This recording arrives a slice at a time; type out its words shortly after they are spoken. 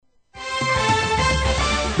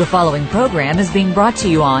The following program is being brought to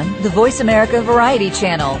you on the Voice America Variety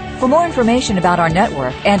Channel. For more information about our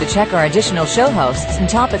network and to check our additional show hosts and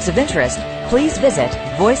topics of interest, please visit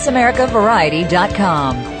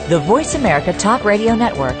voiceamericavariety.com. The Voice America Talk Radio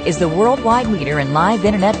Network is the worldwide leader in live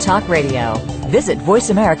Internet talk radio. Visit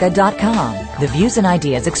voiceamerica.com. The views and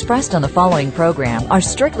ideas expressed on the following program are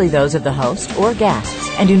strictly those of the host or guests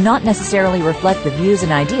and do not necessarily reflect the views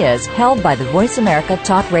and ideas held by the Voice America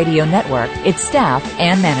Talk Radio Network, its staff,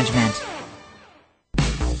 and management.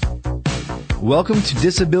 Welcome to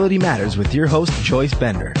Disability Matters with your host, Joyce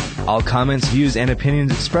Bender. All comments, views, and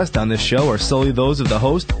opinions expressed on this show are solely those of the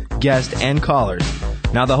host, guest, and callers.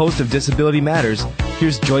 Now the host of Disability Matters,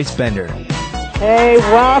 here's Joyce Bender. Hey,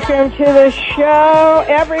 welcome to the show,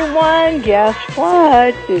 everyone. Guess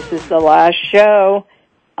what? This is the last show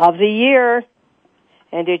of the year.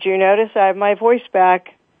 And did you notice I have my voice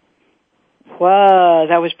back? Whoa,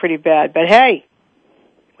 that was pretty bad. But hey,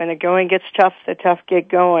 when the going gets tough, the tough get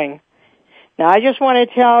going. Now, I just want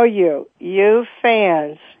to tell you, you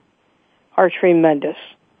fans are tremendous.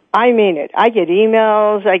 I mean it. I get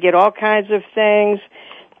emails. I get all kinds of things.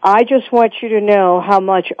 I just want you to know how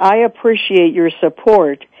much I appreciate your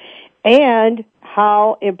support and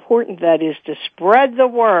how important that is to spread the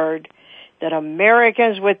word that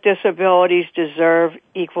Americans with disabilities deserve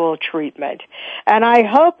equal treatment. And I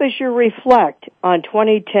hope as you reflect on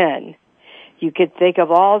 2010, you could think of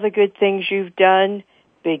all the good things you've done,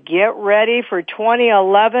 but get ready for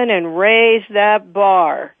 2011 and raise that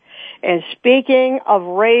bar. And speaking of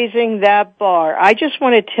raising that bar, I just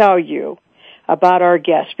want to tell you about our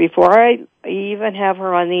guest. Before I even have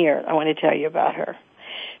her on the air, I want to tell you about her.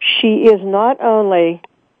 She is not only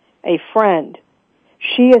a friend,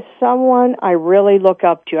 she is someone I really look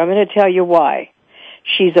up to. I'm going to tell you why.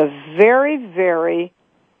 She's a very, very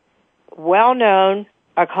well-known,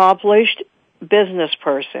 accomplished business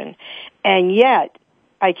person, and yet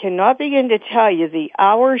I cannot begin to tell you the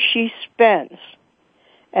hours she spends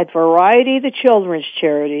at Variety, the children's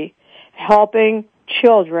charity, helping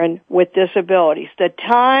children with disabilities. The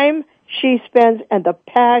time she spends and the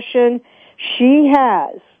passion she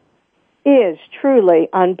has is truly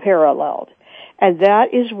unparalleled. And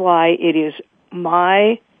that is why it is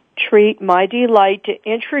my treat, my delight to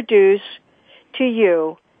introduce to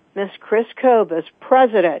you Miss Chris Kobus,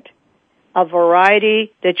 President of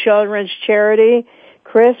Variety, the children's charity.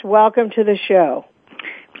 Chris, welcome to the show.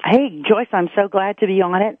 Hey, Joyce, I'm so glad to be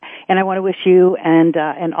on it, and I want to wish you and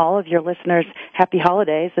all of your listeners happy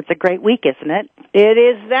holidays. It's a great week, isn't it? It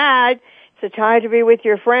is that. It's a time to be with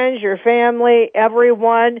your friends, your family,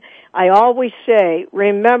 everyone. I always say,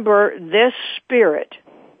 remember, this spirit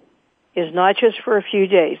is not just for a few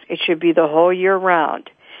days. It should be the whole year round.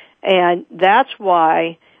 And that's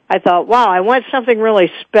why I thought, wow, I want something really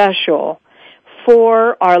special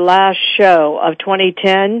for our last show of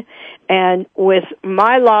 2010. And with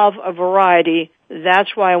my love of variety,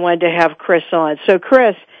 that's why I wanted to have Chris on. So,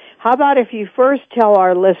 Chris, how about if you first tell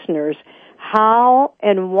our listeners how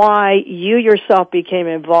and why you yourself became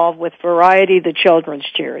involved with Variety, the children's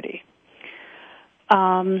charity?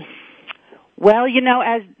 Well, you know,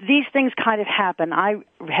 as these things kind of happen, I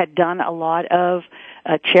had done a lot of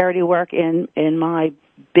charity work in my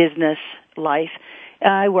business life.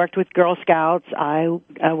 I worked with Girl Scouts. I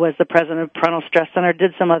was the president of Parental Stress Center,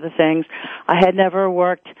 did some other things. I had never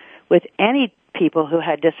worked with any people who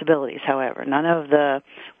had disabilities, however. None of the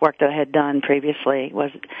work that I had done previously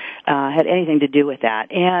had anything to do with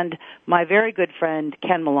that. And my very good friend,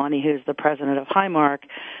 Ken Maloney, who's the president of Highmark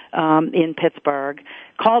in Pittsburgh,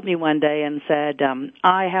 called me one day and said,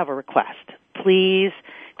 I have a request. Please,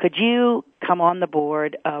 could you come on the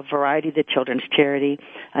board of Variety, the children's charity,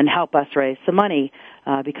 and help us raise some money?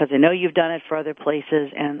 Because I know you've done it for other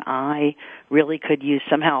places, and I really could use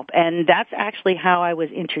some help. And that's actually how I was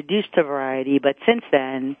introduced to Variety. But since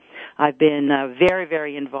then, I've been very,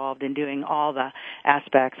 very involved in doing all the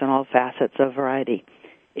aspects and all facets of Variety.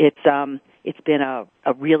 It's been a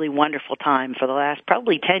really wonderful time for the last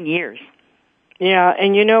probably 10 years. Yeah,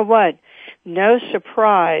 and you know what? No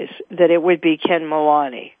surprise that it would be Ken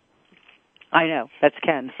Maloney. I know. That's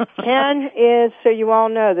Ken. Ken is, so you all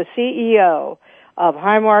know, the CEO of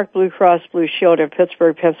Highmark Blue Cross Blue Shield in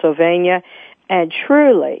Pittsburgh, Pennsylvania. And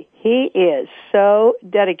truly, he is so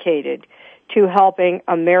dedicated to helping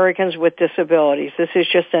Americans with disabilities. This is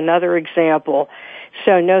just another example,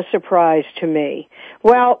 so no surprise to me.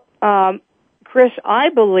 Well, Chris, I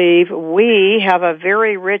believe we have a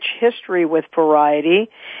very rich history with Variety.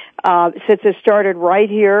 Since it started right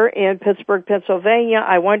here in Pittsburgh, Pennsylvania,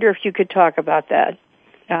 I wonder if you could talk about that.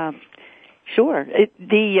 Sure.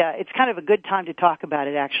 It's kind of a good time to talk about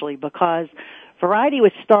it, actually, because Variety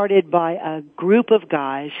was started by a group of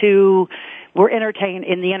guys who were in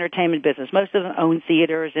the entertainment business. Most of them owned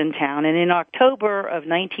theaters in town. And in October of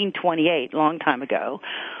 1928, a long time ago,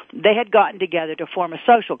 they had gotten together to form a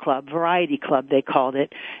social club, Variety Club they called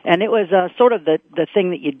it. And it was sort of the thing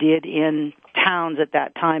that you did in towns at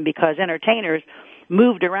that time, because entertainers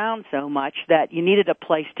moved around so much that you needed a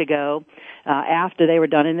place to go after they were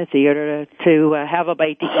done in the theater to have a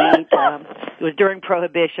bite to eat. It was during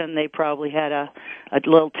Prohibition. They probably had a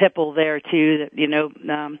little tipple there too,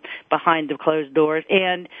 that, behind the closed doors,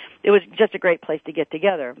 and it was just a great place to get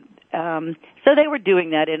together. So they were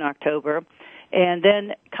doing that in October, and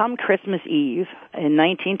then come Christmas Eve in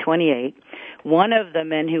 1928, one of the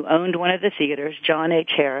men who owned one of the theaters, John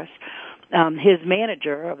H. Harris, his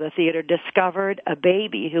manager of the theater, discovered a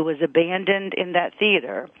baby who was abandoned in that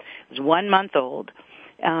theater. It was 1 month old,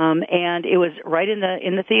 and it was right in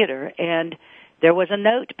the theater. And there was a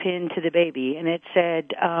note pinned to the baby, and it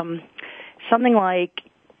said something like,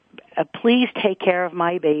 "Please take care of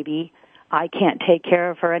my baby. I can't take care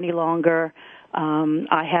of her any longer.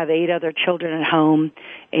 I have 8 other children at home,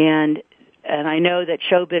 and I know that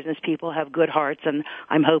show business people have good hearts, and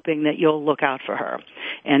I'm hoping that you'll look out for her."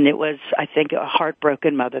 And it was, I think, a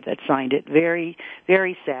heartbroken mother that signed it. Very,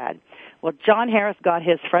 very sad. Well, John Harris got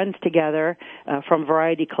his friends together from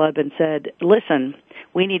Variety Club and said, "Listen,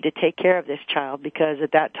 we need to take care of this child," because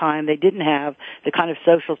at that time they didn't have the kind of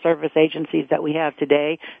social service agencies that we have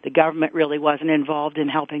today. The government really wasn't involved in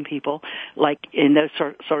helping people like in those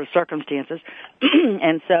sort of circumstances.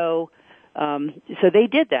 And so they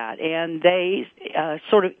did that, and they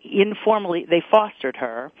sort of informally, they fostered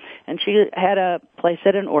her, and she had a place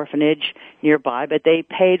at an orphanage nearby, but they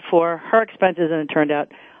paid for her expenses, and it turned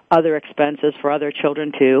out other expenses for other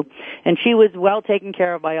children too. And she was well taken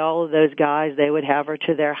care of by all of those guys. They would have her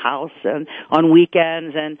to their house and on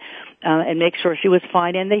weekends and make sure she was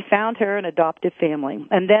fine. And they found her an adoptive family.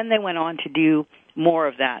 And then they went on to do more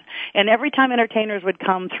of that. And every time entertainers would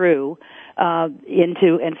come through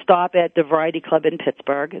and stop at the Variety Club in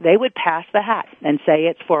Pittsburgh, they would pass the hat and say,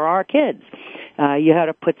 "It's for our kids. You had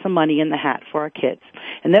to put some money in the hat for our kids."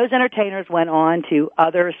 And those entertainers went on to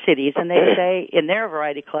other cities, and they'd say in their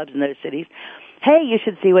Variety Clubs in those cities, "Hey, you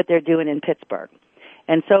should see what they're doing in Pittsburgh."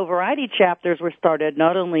 And so Variety chapters were started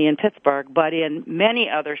not only in Pittsburgh, but in many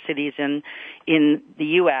other cities in the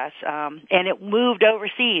U.S., and it moved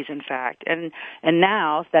overseas, in fact. And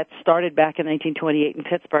now, that started back in 1928 in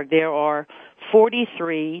Pittsburgh, there are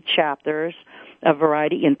 43 chapters of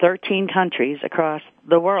Variety in 13 countries across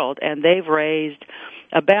the world, and they've raised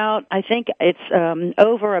about, I think it's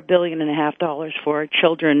over $1.5 billion for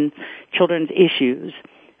children's issues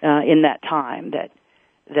in that time that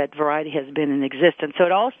Variety has been in existence. So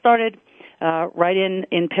it all started right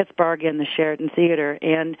in Pittsburgh in the Sheraton Theater.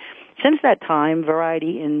 And since that time,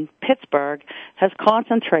 Variety in Pittsburgh has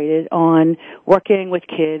concentrated on working with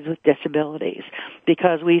kids with disabilities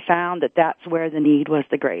because we found that that's where the need was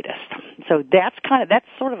the greatest. So that's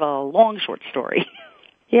sort of a long, short story.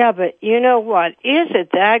 Yeah, but you know what? Is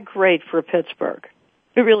it that great for Pittsburgh?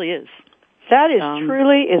 It really is. That is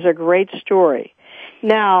truly is a great story.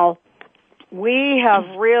 Now, we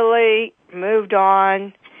have really moved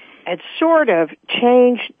on and sort of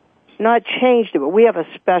not changed it, but we have a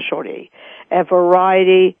specialty at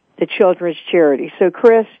Variety, the Children's Charity. So,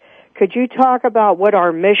 Chris, could you talk about what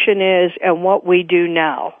our mission is and what we do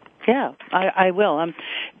now? Yeah, I will.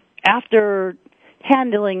 After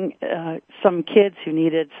handling some kids who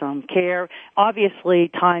needed some care, obviously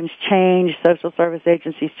times changed, social service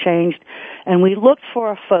agencies changed, and we looked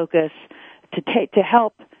for a focus to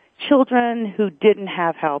help children who didn't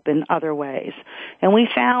have help in other ways. And we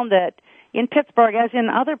found that in Pittsburgh, as in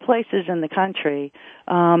other places in the country,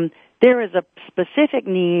 there is a specific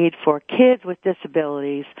need for kids with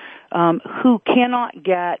disabilities who cannot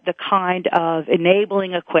get the kind of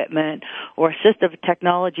enabling equipment or assistive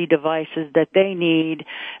technology devices that they need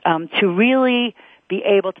to really be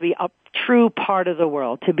able to be a true part of the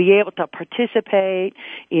world, to be able to participate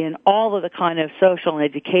in all of the kind of social and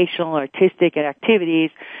educational, artistic activities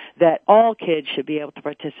that all kids should be able to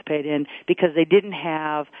participate in because they didn't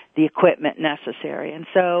have the equipment necessary. And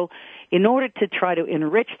so in order to try to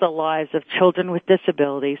enrich the lives of children with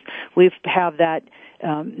disabilities, we have that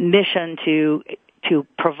mission to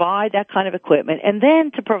provide that kind of equipment and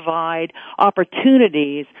then to provide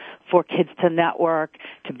opportunities for kids to network,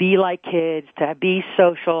 to be like kids, to be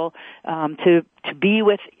social, to be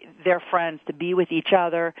with their friends, to be with each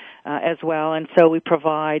other as well. And so we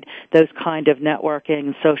provide those kind of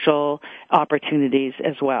networking, social opportunities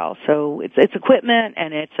as well. So it's equipment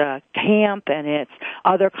and it's a camp and it's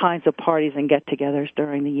other kinds of parties and get-togethers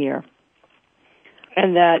during the year.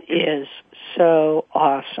 And that is so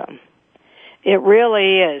awesome. It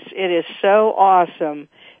really is. It is so awesome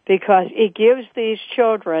because it gives these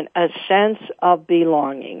children a sense of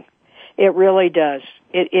belonging. It really does.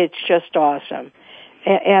 It's just awesome.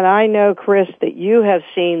 And I know, Chris, that you have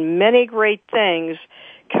seen many great things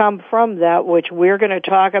come from that, which we're going to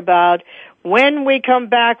talk about when we come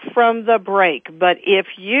back from the break. But if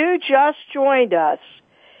you just joined us,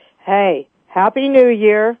 hey, Happy New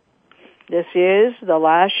Year. This is the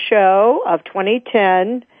last show of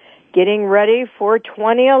 2010, getting ready for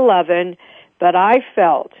 2011, but I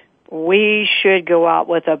felt we should go out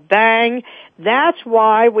with a bang. That's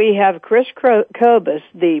why we have Chris Kobus,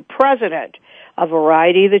 the president of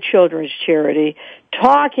Variety, the children's charity,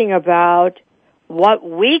 talking about what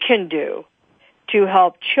we can do to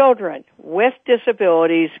help children with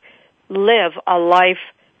disabilities live a life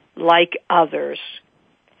like others.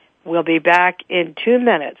 We'll be back in 2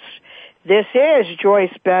 minutes. This is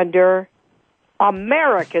Joyce Bender,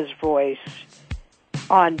 America's Voice,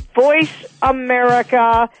 on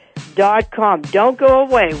voiceamerica.com. Don't go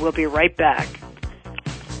away. We'll be right back.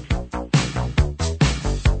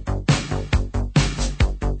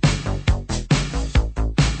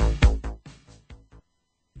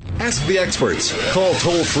 Ask the experts. Call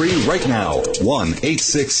toll-free right now,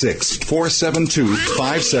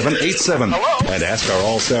 1-866-472-5787. And ask our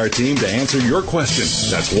all-star team to answer your question.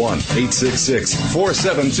 That's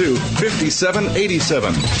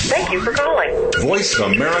 1-866-472-5787. Thank you for calling.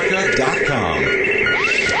 VoiceAmerica.com.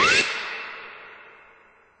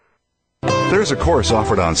 There's a course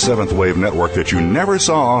offered on Seventh Wave Network that you never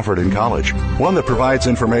saw offered in college. One that provides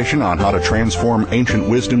information on how to transform ancient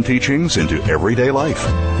wisdom teachings into everyday life.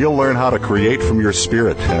 You'll learn how to create from your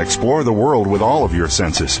spirit and explore the world with all of your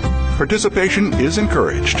senses. Participation is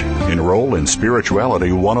encouraged. Enroll in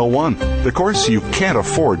Spirituality 101, the course you can't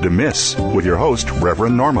afford to miss, with your host,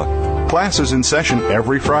 Reverend Norma. Class is in session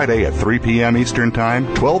every Friday at 3 p.m. Eastern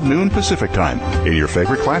Time, 12 noon Pacific Time, in your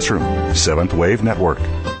favorite classroom, Seventh Wave Network.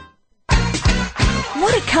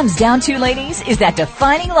 What it comes down to, ladies, is that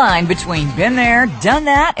defining line between been there, done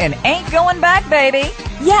that, and ain't going back, baby.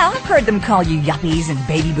 Yeah, I've heard them call you yuppies and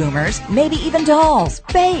baby boomers, maybe even dolls,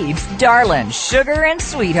 babes, darlings, sugar, and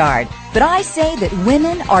sweetheart. But I say that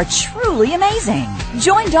women are truly amazing.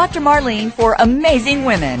 Join Dr. Marlene for Amazing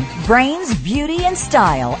Women, Brains, Beauty, and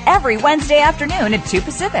Style every Wednesday afternoon at 2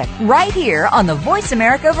 Pacific, right here on the Voice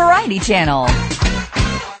America Variety Channel.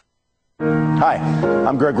 Hi,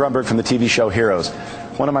 I'm Greg Grunberg from the TV show Heroes.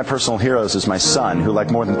 One of my personal heroes is my son, who,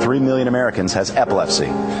 like more than 3 million Americans, has epilepsy.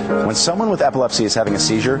 When someone with epilepsy is having a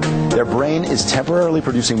seizure, their brain is temporarily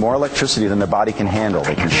producing more electricity than their body can handle.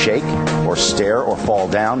 They can shake or stare or fall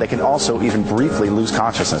down. They can also even briefly lose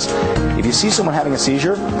consciousness. If you see someone having a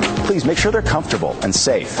seizure, please make sure they're comfortable and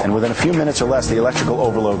safe. And within a few minutes or less, the electrical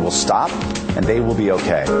overload will stop and they will be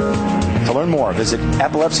okay. To learn more, visit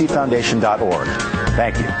epilepsyfoundation.org.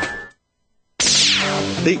 Thank you.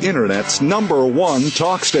 The Internet's #1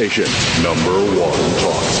 talk station. #1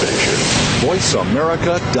 talk station.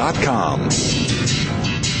 VoiceAmerica.com.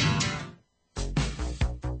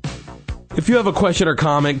 If you have a question or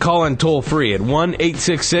comment, call in toll-free at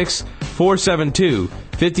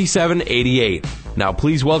 1-866-472-5788. Now,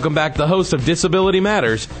 please welcome back the host of Disability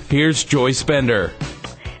Matters. Here's Joyce Bender.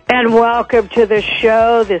 And welcome to the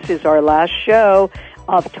show. This is our last show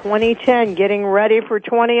of 2010, getting ready for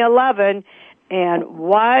 2011. And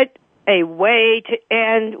what a way to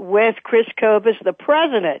end with Chris Kobus, the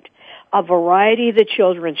president of Variety, the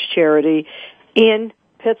children's charity in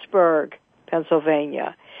Pittsburgh,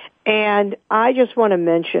 Pennsylvania. And I just want to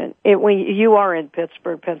mention, when you are in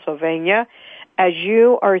Pittsburgh, Pennsylvania, as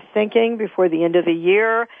you are thinking before the end of the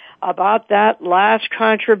year about that last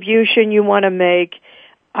contribution you want to make,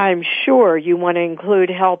 I'm sure you want to include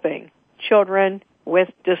helping children with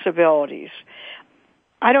disabilities.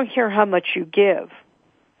 I don't care how much you give.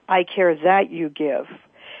 I care that you give.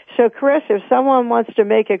 So, Chris, if someone wants to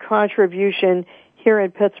make a contribution here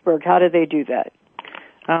in Pittsburgh, how do they do that?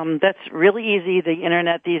 That's really easy. The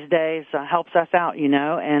Internet these days helps us out,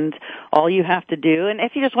 and all you have to do, and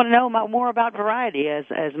if you just want to know more about Variety, as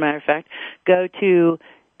a matter of fact, go to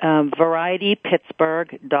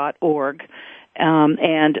varietypittsburgh.org.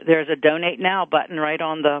 And there's a Donate Now button right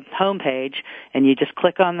on the homepage, and you just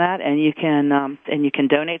click on that, and you can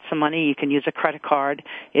donate some money. You can use a credit card.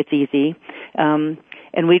 It's easy.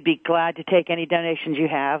 And we'd be glad to take any donations you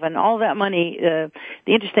have. And all that money, the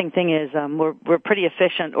interesting thing is we're a pretty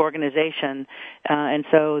efficient organization, and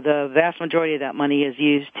so the vast majority of that money is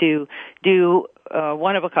used to do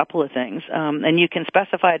one of a couple of things. And you can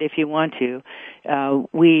specify it if you want to.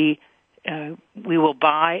 We we will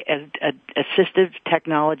buy assistive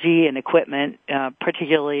technology and equipment,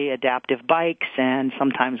 particularly adaptive bikes and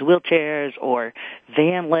sometimes wheelchairs or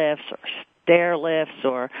van lifts or stair lifts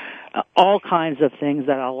or all kinds of things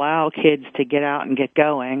that allow kids to get out and get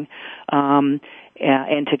going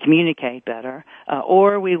and to communicate better.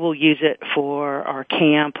 Or we will use it for our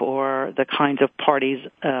camp or the kinds of parties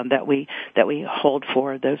that we hold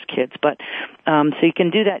for those kids. But so you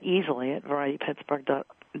can do that easily at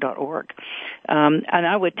varietypittsburgh.org. And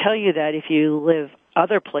I would tell you that if you live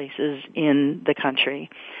other places in the country,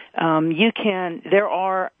 there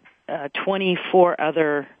are 24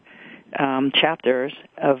 other chapters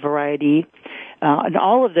of Variety, and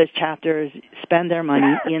all of those chapters spend their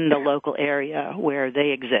money in the local area where they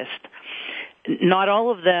exist. Not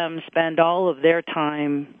all of them spend all of their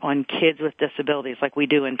time on kids with disabilities like we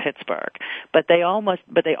do in Pittsburgh, but they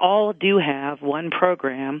all do have one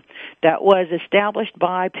program that was established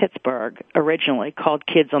by Pittsburgh originally called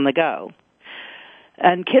Kids on the Go.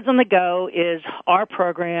 And Kids on the Go is our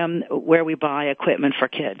program where we buy equipment for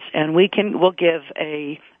kids, and we'll give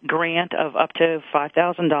a grant of up to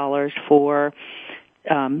 $5,000 for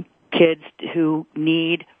kids who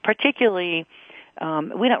need, particularly.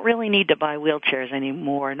 We don't really need to buy wheelchairs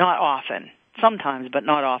anymore. Not often, sometimes, but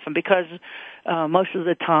not often, because most of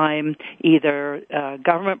the time either a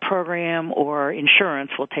government program or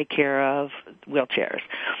insurance will take care of wheelchairs.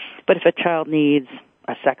 But if a child needs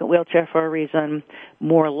a second wheelchair for a reason,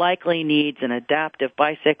 more likely needs an adaptive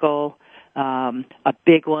bicycle. A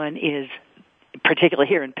big one is, particularly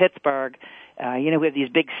here in Pittsburgh, we have these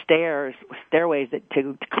big stairways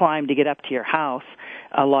to climb to get up to your house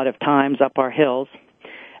a lot of times up our hills.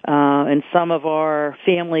 And some of our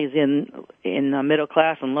families in the middle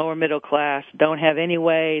class and lower middle class don't have any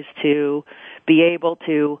ways to be able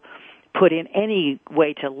to put in any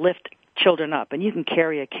way to lift children up, and you can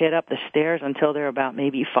carry a kid up the stairs until they're about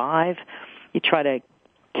maybe 5. You try to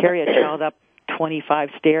carry a child up 25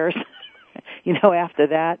 stairs, after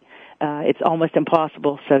that, it's almost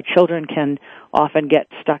impossible. So children can often get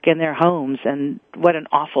stuck in their homes, and what an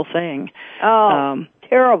awful thing. Oh,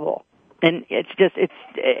 terrible. And it's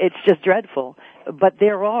just dreadful. But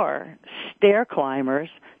there are stair climbers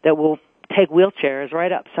that will take wheelchairs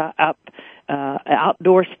right up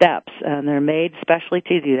outdoor steps, and they're made specially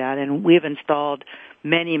to do that, and we've installed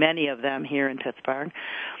many, many of them here in Pittsburgh,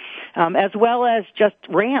 as well as just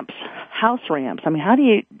ramps, house ramps. I mean, how do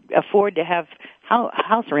you afford to have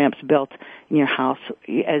house ramps built in your house?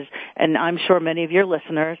 And I'm sure many of your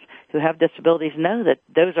listeners who have disabilities know that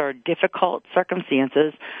those are difficult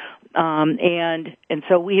circumstances, and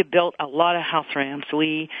so we have built a lot of house ramps.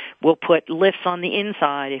 We will put lifts on the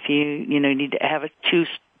inside if you need to have two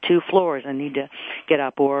floors and need to get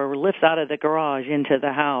up, or lifts out of the garage into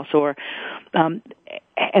the house, or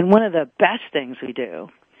and one of the best things we do,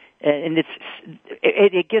 and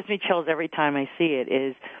it gives me chills every time I see it,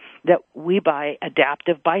 is that we buy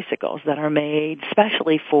adaptive bicycles that are made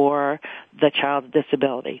specially for the child's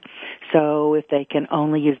disability. So if they can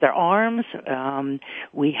only use their arms,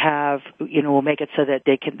 we have, we'll make it so that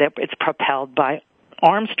it's propelled by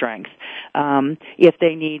arm strength. If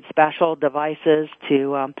they need special devices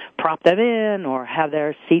to prop them in, or have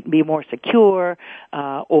their seat be more secure,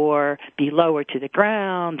 or be lower to the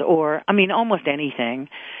ground, or almost anything,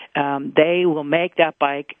 they will make that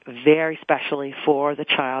bike very specially for the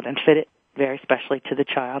child and fit it very specially to the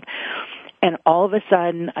child. And all of a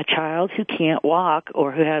sudden, a child who can't walk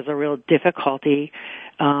or who has a real difficulty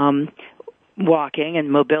walking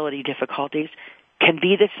and mobility difficulties can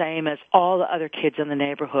be the same as all the other kids in the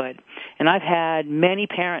neighborhood. And I've had many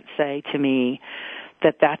parents say to me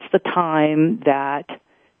that that's the time that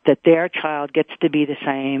their child gets to be the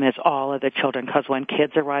same as all other children, because when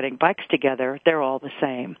kids are riding bikes together, they're all the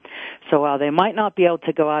same. So while they might not be able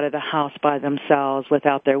to go out of the house by themselves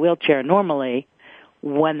without their wheelchair normally,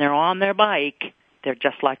 when they're on their bike, they're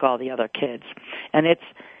just like all the other kids. And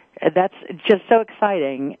that's just so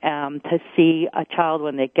exciting to see a child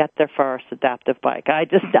when they get their first adaptive bike. I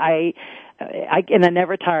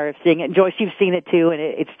never tire of seeing it. Joyce, you've seen it too, and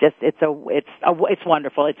it's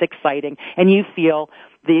wonderful. It's exciting, and you feel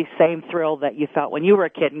the same thrill that you felt when you were a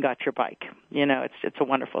kid and got your bike. It's a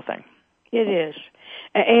wonderful thing. It is,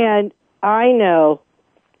 and I know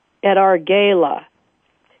at our gala,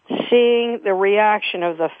 seeing the reaction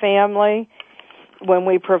of the family when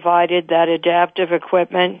we provided that adaptive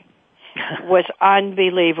equipment was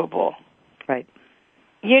unbelievable. Right.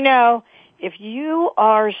 If you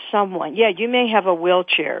are someone, you may have a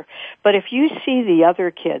wheelchair, but if you see the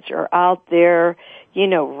other kids are out there,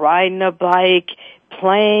 riding a bike,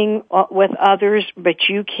 playing with others, but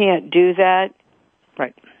you can't do that,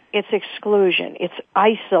 right, it's exclusion. It's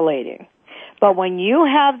isolating. But when you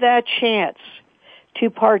have that chance to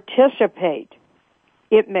participate,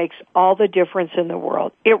 it makes all the difference in the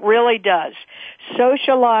world. It really does.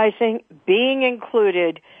 Socializing, being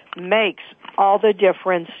included, makes all the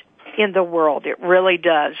difference in the world. It really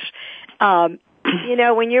does. You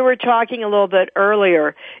know, when you were talking a little bit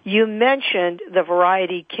earlier, you mentioned the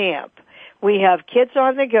variety camp. We have Kids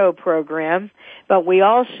on the Go program, but we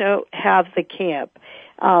also have the camp.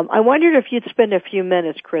 I wondered if you'd spend a few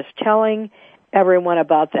minutes, Chris, telling everyone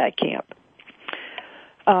about that camp.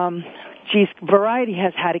 Variety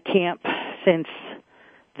has had a camp since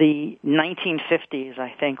the 1950s,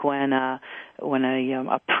 I think, when a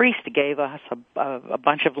priest gave us a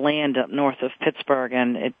bunch of land up north of Pittsburgh,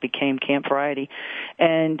 and it became Camp Variety,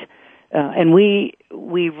 and we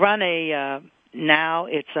run now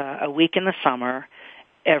it's a week in the summer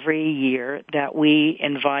every year that we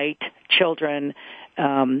invite children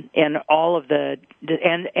and all of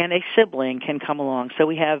and a sibling can come along. So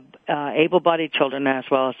we have able-bodied children as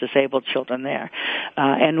well as disabled children there.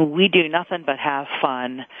 And we do nothing but have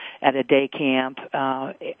fun at a day camp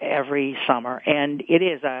every summer. And it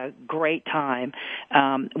is a great time.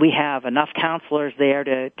 We have enough counselors there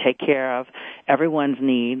to take care of everyone's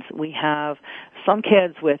needs. We have some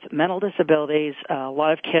kids with mental disabilities, a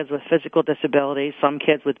lot of kids with physical disabilities, some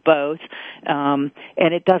kids with both, and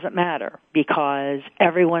it doesn't matter because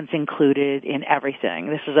everyone's included in everything.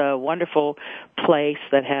 This is a wonderful place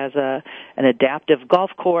that has an adaptive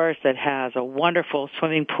golf course, that has a wonderful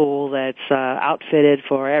swimming pool that's outfitted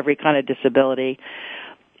for every kind of disability.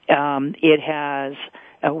 It has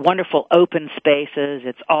wonderful open spaces.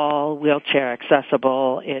 It's all wheelchair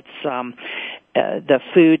accessible. It's the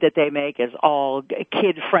food that they make is all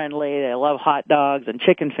kid-friendly. They love hot dogs and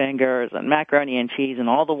chicken fingers and macaroni and cheese and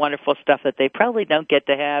all the wonderful stuff that they probably don't get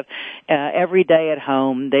to have every day at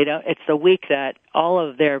home. They don't. It's the week that all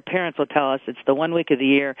of their parents will tell us it's the 1 week of the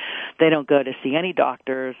year they don't go to see any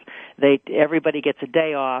doctors. Everybody gets a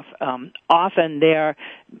day off. Often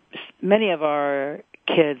many of our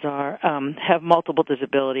kids have multiple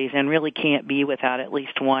disabilities and really can't be without at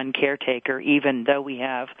least one caretaker, even though we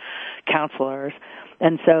have counselors.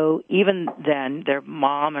 And so even then, their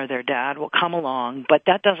mom or their dad will come along, but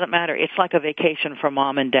that doesn't matter. It's like a vacation for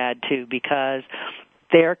mom and dad, too, because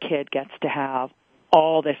their kid gets to have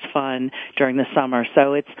all this fun during the summer.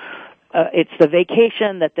 So it's the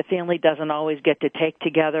vacation that the family doesn't always get to take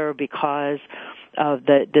together because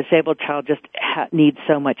the disabled child just needs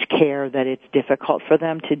so much care that it's difficult for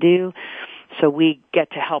them to do. So we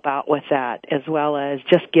get to help out with that as well as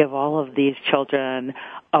just give all of these children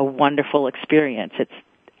a wonderful experience.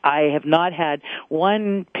 I have not had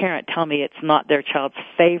one parent tell me it's not their child's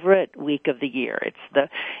favorite week of the year.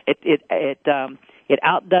 It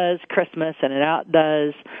outdoes Christmas and it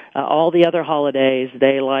outdoes all the other holidays.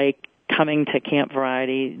 They like coming to Camp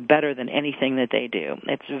Variety better than anything that they do.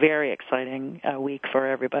 It's a very exciting week for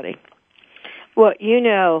everybody. Well, you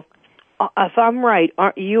know, if I'm right,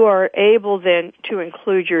 you are able then to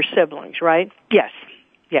include your siblings, right? Yes,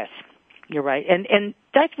 you're right, and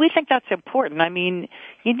we think that's important. I mean,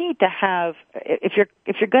 you need to have if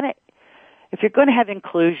you're going to have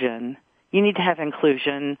inclusion. You need to have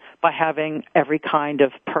inclusion by having every kind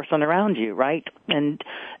of person around you, right? And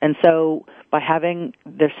so by having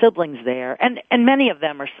their siblings there, and many of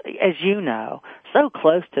them are, as you know, so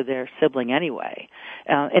close to their sibling anyway.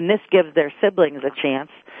 And this gives their siblings a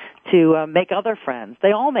chance to make other friends.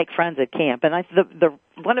 They all make friends at camp, and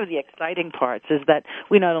one of the exciting parts is that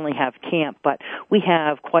we not only have camp, but we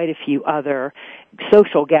have quite a few other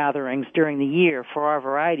social gatherings during the year for our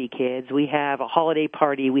variety kids. We have a holiday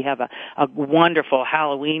party. We have a wonderful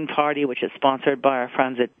Halloween party, which is sponsored by our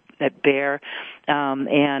friends at Bear,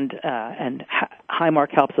 and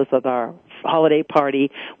Highmark helps us with our holiday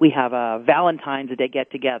party. We have a Valentine's Day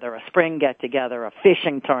get-together, a spring get-together, a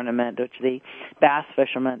fishing tournament, which the bass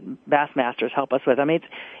masters help us with. I mean,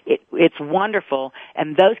 it's wonderful,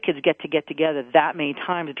 and those kids get together that many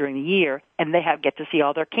times during the year, and they get to see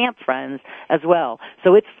all their camp friends as well.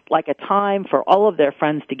 So it's like a time for all of their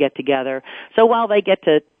friends to get together. So while they get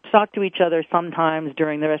to talk to each other sometimes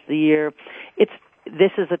during the rest of the year,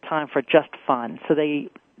 this is a time for just fun. So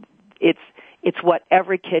it's what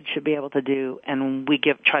every kid should be able to do, and we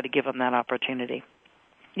try to give them that opportunity.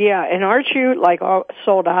 Yeah, and aren't you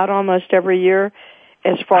sold out almost every year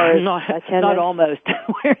as far as attendance? Not almost.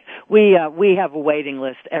 we have a waiting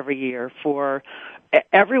list every year for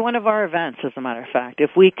every one of our events, as a matter of fact,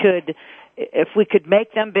 if we could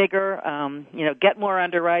make them bigger, get more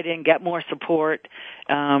underwriting, get more support,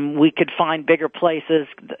 we could find bigger places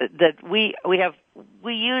that we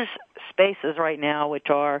use spaces right now which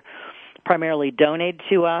are primarily donated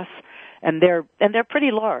to us, and they're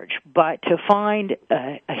pretty large. But to find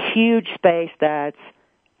a huge space that's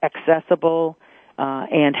accessible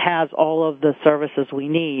and has all of the services we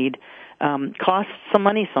need costs some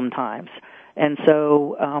money sometimes. And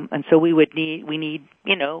so we need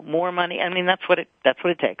more money. I mean, that's what it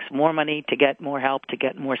takes. More money to get more help, to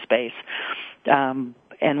get more space. And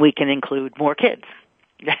we can include more kids.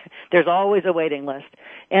 There's always a waiting list.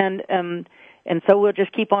 And so we'll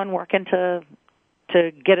just keep on working to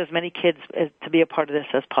get as many kids to be a part of this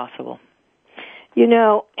as possible.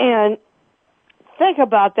 And think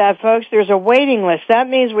about that, folks. There's a waiting list. That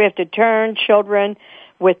means we have to turn children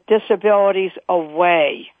with disabilities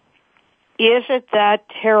away. Isn't that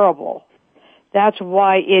terrible? That's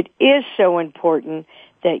why it is so important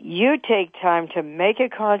that you take time to make a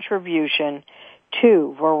contribution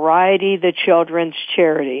to Variety, the children's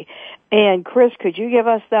charity. And Chris, could you give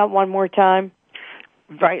us that one more time?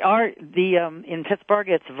 Right. In Pittsburgh,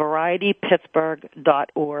 it's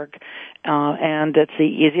varietypittsburgh.org, and it's the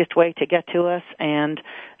easiest way to get to us, and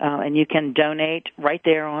you can donate right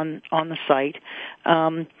there on the site.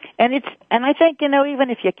 And I think, even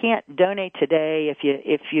if you can't donate today,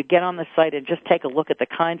 if you get on the site and just take a look at the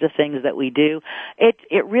kinds of things that we do,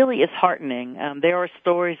 it really is heartening. There are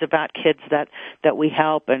stories about kids that we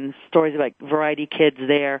help, and stories about Variety kids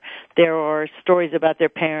there. There are stories about their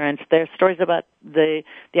parents. There are stories about the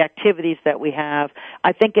activities that we have.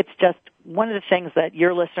 I think it's just one of the things that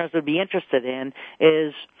your listeners would be interested in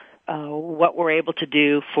is what we're able to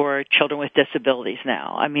do for children with disabilities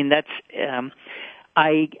now. I mean, that's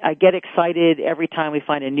I get excited every time we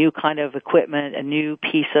find a new kind of equipment, a new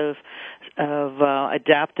piece of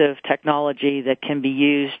adaptive technology that can be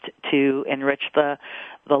used to enrich the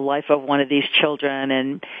life of one of these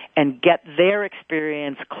children and get their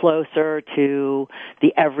experience closer to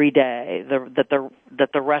the everyday that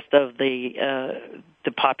the rest of the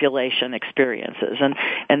population experiences,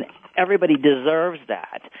 and everybody deserves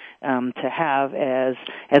that, to have as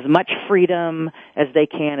much freedom as they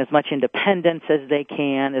can, as much independence as they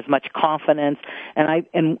can, as much confidence,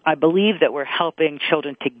 and I believe that we're helping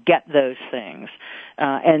children to get those things,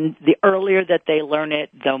 and the earlier that they learn it,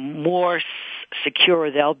 the more secure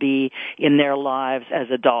they'll be in their lives as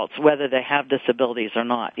adults, whether they have disabilities or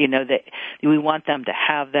not. We want them to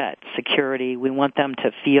have that security. We want them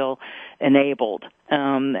to feel enabled,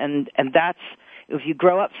 and that's, if you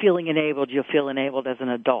grow up feeling enabled, you'll feel enabled as an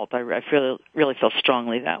adult. I really feel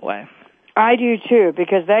strongly that way. I do too,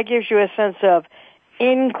 because that gives you a sense of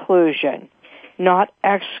inclusion, not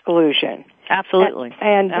exclusion. Absolutely.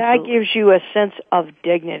 And that gives you a sense of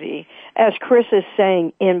dignity. As Chris is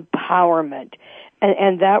saying, empowerment.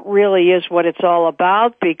 And that really is what it's all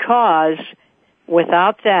about, because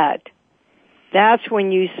without that, that's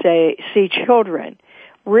when you see children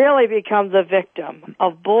really become the victim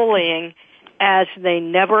of bullying as they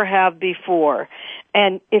never have before.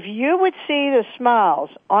 And if you would see the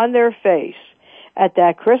smiles on their face at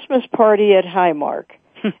that Christmas party at Highmark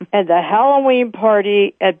and the Halloween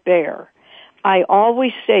party at Bear, I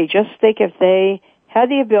always say, just think if they had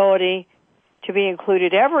the ability to be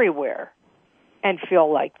included everywhere and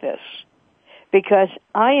feel like this. Because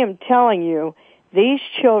I am telling you, these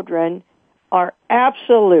children are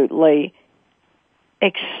absolutely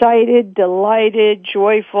excited, delighted,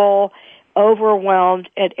 joyful, overwhelmed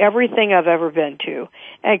at everything I've ever been to.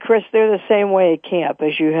 And Chris, they're the same way at camp,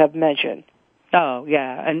 as you have mentioned. Oh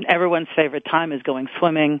yeah, and everyone's favorite time is going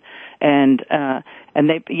swimming, and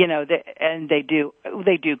they do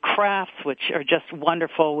crafts, which are just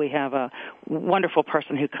wonderful. We have a wonderful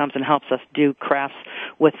person who comes and helps us do crafts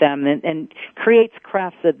with them, and creates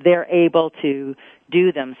crafts that they're able to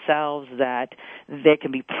do themselves, that they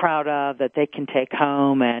can be proud of, that they can take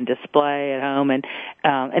home and display at home, and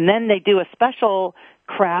then they do a special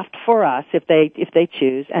craft for us if they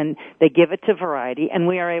choose, and they give it to Variety, and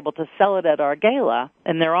we are able to sell it at our gala.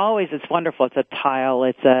 And it's wonderful. It's a tile.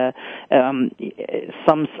 It's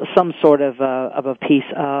some sort of a piece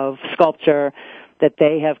of sculpture that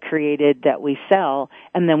they have created that we sell,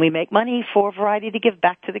 and then we make money for Variety to give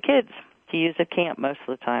back to the kids to use at camp most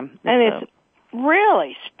of the time. And it's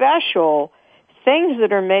really special things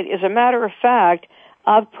that are made. As a matter of fact,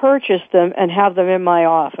 I've purchased them and have them in my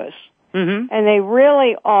office. Mm-hmm. And they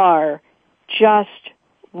really are just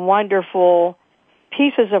wonderful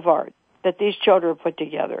pieces of art that these children put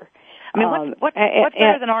together. I mean, what's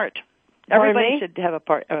better than art? Everybody should have a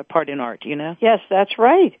part in art, you know? Yes, that's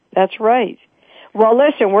right. That's right. Well,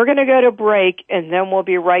 listen, we're going to go to break, and then we'll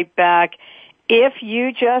be right back. If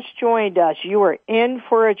you just joined us, you are in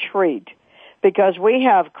for a treat, because we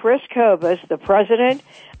have Chris Kobus, the president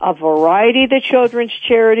of Variety, the children's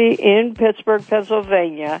charity in Pittsburgh,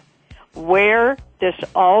 Pennsylvania, where this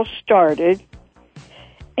all started,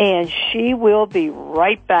 and she will be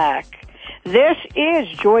right back. This is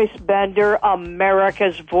Joyce Bender,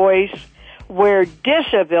 America's Voice, where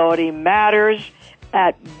disability matters,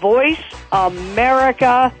 at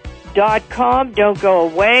voiceamerica.com. Don't go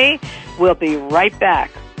away. We'll be right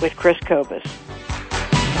back with Chris Kobus.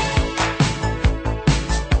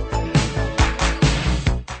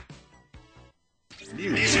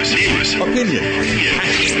 Opinion.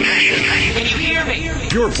 Can you hear me?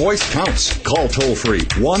 Your voice counts. Call toll free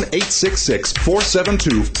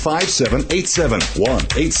 1-866-472-5787.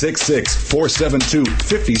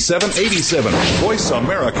 1-866-472-5787.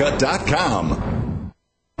 VoiceAmerica.com.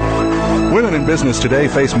 Women in business today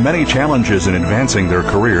face many challenges in advancing their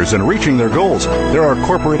careers and reaching their goals. There are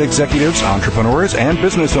corporate executives, entrepreneurs, and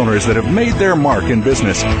business owners that have made their mark in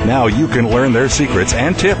business. Now you can learn their secrets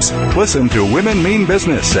and tips. Listen to Women Mean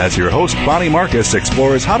Business as your host, Bonnie Marcus,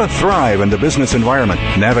 explores how to thrive in the business environment,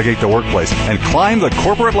 navigate the workplace, and climb the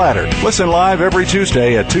corporate ladder. Listen live every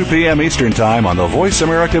Tuesday at 2 p.m. Eastern Time on the Voice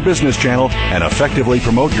America Business Channel and effectively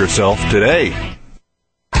promote yourself today.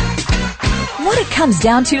 What it comes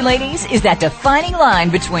down to, ladies, is that defining line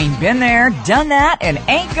between been there, done that, and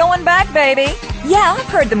ain't going back, baby. Yeah, I've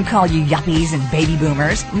heard them call you yuppies and baby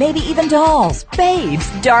boomers, maybe even dolls, babes,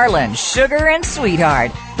 darling, sugar, and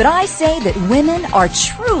sweetheart. But I say that women are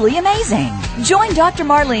truly amazing. Join Dr.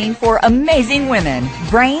 Marlene for Amazing Women,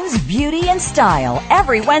 Brains, Beauty, and Style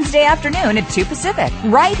every Wednesday afternoon at 2 Pacific,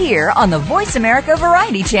 right here on the Voice America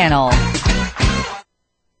Variety Channel.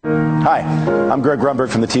 Hi, I'm Greg Grunberg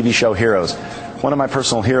from the TV show Heroes. One of my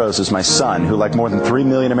personal heroes is my son, who, like more than 3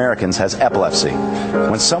 million Americans, has epilepsy.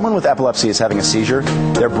 When someone with epilepsy is having a seizure,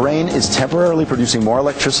 their brain is temporarily producing more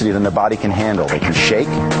electricity than their body can handle. They can shake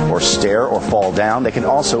or stare or fall down. They can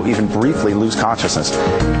also even briefly lose consciousness.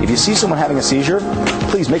 If you see someone having a seizure,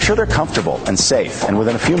 please make sure they're comfortable and safe. And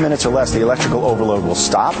within a few minutes or less, the electrical overload will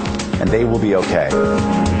stop and they will be okay.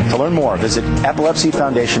 To learn more, visit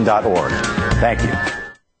epilepsyfoundation.org. Thank you.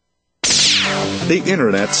 The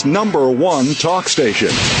Internet's #1 talk station.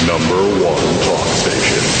 #1 talk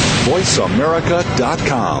station.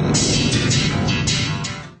 VoiceAmerica.com.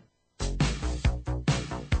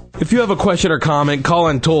 If you have a question or comment, call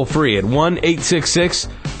in toll free at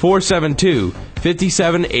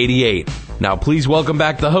 1-866-472-5788. Now, please welcome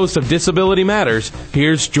back the host of Disability Matters.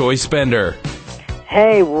 Here's Joyce Bender.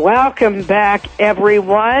 Hey, welcome back,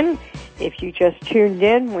 everyone. If you just tuned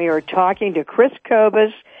in, we are talking to Chris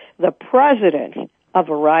Kobus, the president of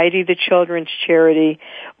Variety, the children's charity,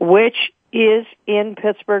 which is in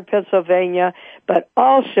Pittsburgh, Pennsylvania, but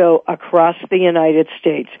also across the United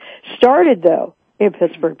States. Started, though, in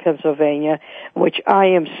Pittsburgh, Pennsylvania, which I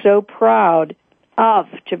am so proud of.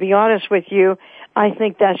 To be honest with you, I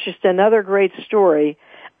think that's just another great story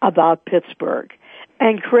about Pittsburgh.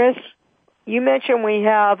 And Chris, you mentioned we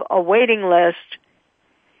have a waiting list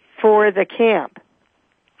for the camp.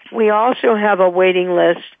 We also have a waiting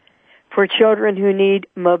list for children who need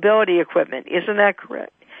mobility equipment. Isn't that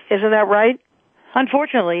correct? Isn't that right?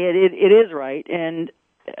 Unfortunately, it is right. And,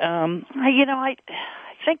 I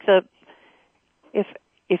think that if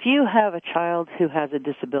you have a child who has a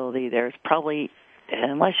disability, there's probably,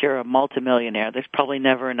 unless you're a multimillionaire, there's probably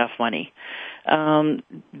never enough money.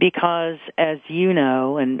 Because, as you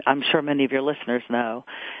know, and I'm sure many of your listeners know,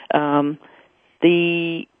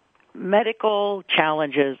 the medical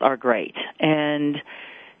challenges are great. And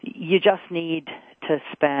you just need to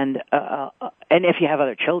spend, and if you have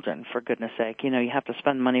other children, for goodness sake, you have to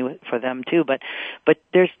spend money for them too. But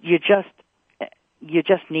you just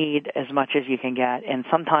need as much as you can get, and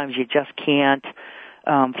sometimes you just can't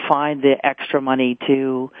find the extra money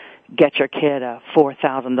to get your kid a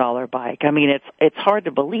 $4,000 bike. I mean, it's hard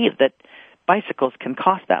to believe that bicycles can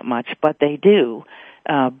cost that much, but they do.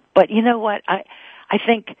 But you know what? I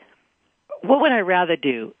think, what would I rather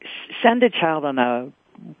do? Send a child on a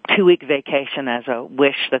 2-week vacation as a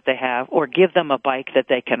wish that they have, or give them a bike that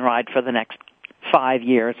they can ride for the next 5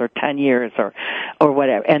 years or 10 years or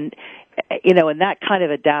whatever. And, and that kind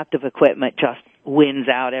of adaptive equipment just wins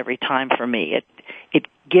out every time for me. It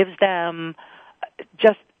gives them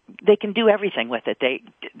they can do everything with it. They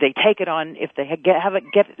take it on, if they get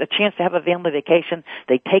a chance to have a family vacation,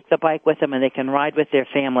 they take the bike with them and they can ride with their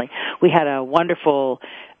family. We had a wonderful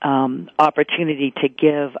opportunity to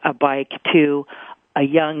give a bike to a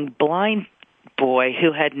young blind boy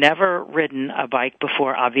who had never ridden a bike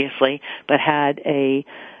before, obviously, but had a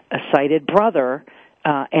sighted brother,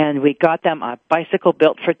 and we got them a bicycle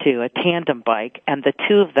built for two, a tandem bike, and the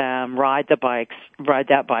two of them ride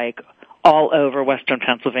that bike all over Western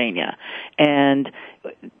Pennsylvania. And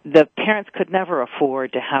the parents could never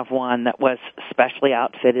afford to have one that was specially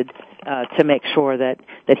outfitted to make sure that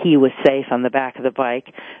he was safe on the back of the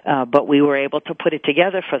bike. But we were able to put it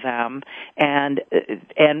together for them, and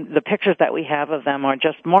the pictures that we have of them are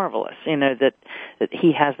just marvelous. You know, that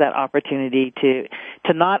he has that opportunity to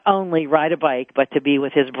not only ride a bike, but to be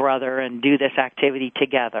with his brother and do this activity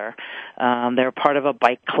together. They're part of a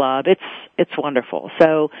bike club. It's wonderful.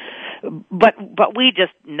 So, but we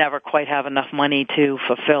just never quite have enough money to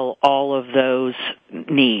fulfill all of those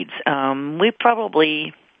needs. We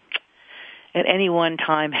probably at any one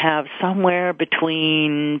time have somewhere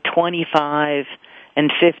between 25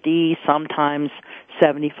 and 50, sometimes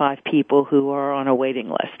 75 people who are on a waiting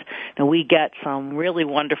list. Now, we get some really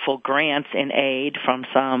wonderful grants in aid from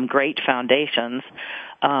some great foundations,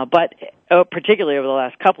 but particularly over the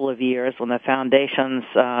last couple of years when the foundations,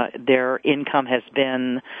 their income has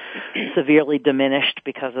been severely diminished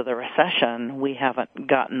because of the recession, we haven't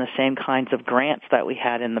gotten the same kinds of grants that we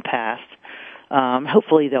had in the past.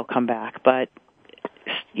 Hopefully they'll come back, but,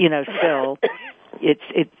 you know, still,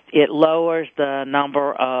 it lowers the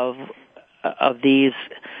number of these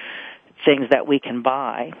things that we can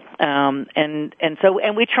buy. And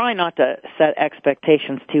we try not to set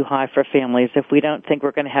expectations too high for families. If we don't think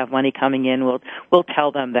we're going to have money coming in, we'll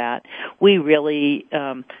tell them that. We really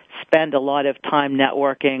spend a lot of time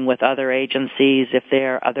networking with other agencies if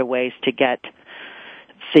there are other ways to get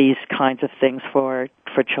these kinds of things for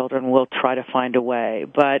children. We'll try to find a way.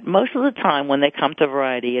 But most of the time when they come to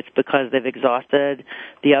Variety, it's because they've exhausted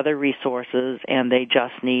the other resources and they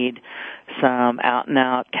just need some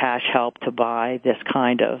out-and-out cash help to buy this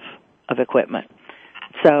kind of equipment.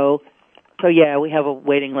 So yeah, we have a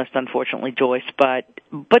waiting list, unfortunately, Joyce, but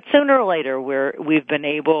sooner or later we've been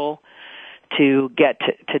able to get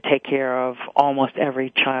to take care of almost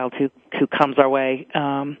every child who comes our way.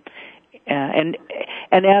 And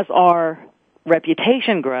as our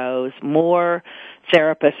reputation grows, more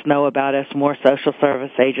therapists know about us, more social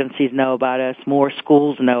service agencies know about us, more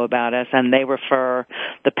schools know about us, and they refer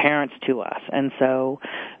the parents to us. And so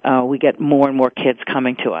we get more and more kids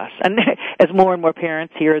coming to us. And as more and more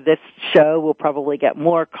parents hear this show, we'll probably get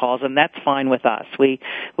more calls, and that's fine with us. We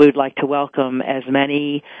would like to welcome as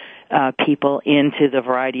many people into the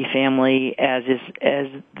Variety family as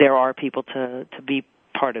there are people to be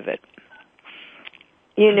part of it.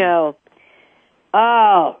 You know,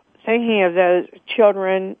 thinking of those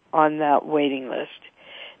children on that waiting list,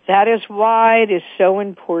 that is why it is so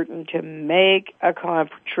important to make a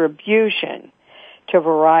contribution to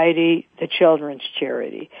Variety, the children's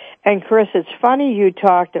charity. And Chris, it's funny you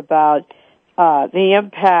talked about the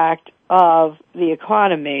impact of the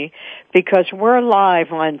economy, because we're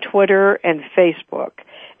live on Twitter and Facebook.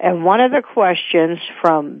 And one of the questions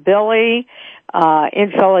from Billy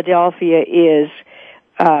in Philadelphia is,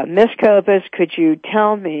 Ms. Kobus, could you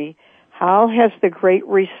tell me how has the Great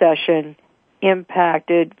Recession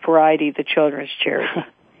impacted Variety, the children's charity?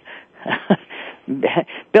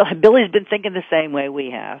 Billy's been thinking the same way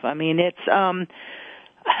we have. I mean, it's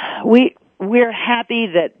we're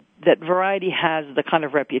happy that Variety has the kind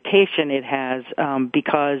of reputation it has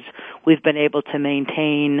because we've been able to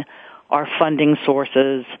maintain our funding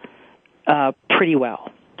sources pretty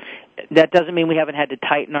well. That doesn't mean we haven't had to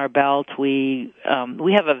tighten our belt. We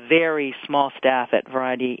have a very small staff at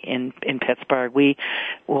Variety in Pittsburgh. We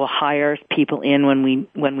will hire people in when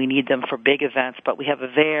we need them for big events, but we have a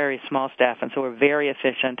very small staff, and so we're very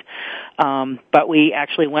efficient. But we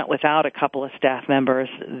actually went without a couple of staff members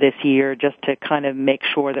this year just to kind of make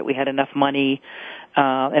sure that we had enough money.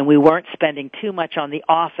 And we weren't spending too much on the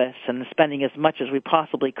office and spending as much as we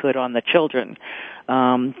possibly could on the children,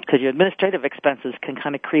 because your administrative expenses can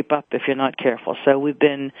kind of creep up if you're not careful. So we've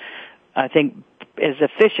been, I think, as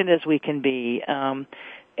efficient as we can be,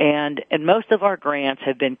 and most of our grants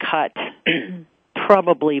have been cut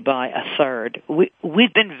probably by a third.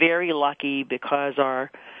 We've been very lucky because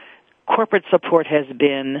our corporate support has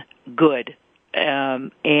been good,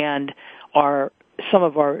 and some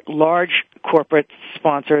of our large corporate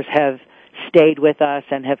sponsors have stayed with us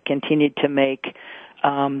and have continued to make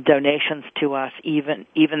donations to us, even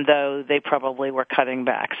though they probably were cutting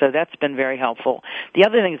back. So that's been very helpful. The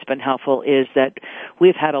other thing that's been helpful is that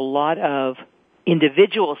we've had a lot of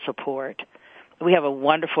individual support. We have a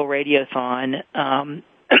wonderful radiothon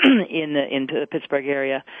in the Pittsburgh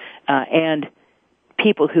area, and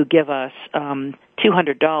people who give us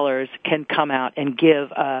 $200 can come out and give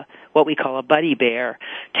what we call a buddy bear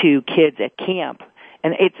to kids at camp.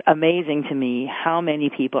 And it's amazing to me how many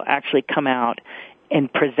people actually come out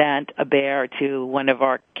and present a bear to one of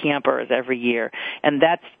our campers every year. And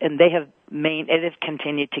they have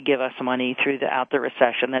continued to give us money throughout the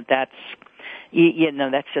recession. That's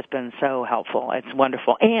just been so helpful. It's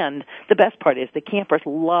wonderful. And the best part is the campers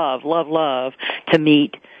love to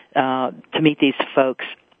meet these folks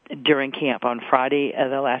during camp. On Friday,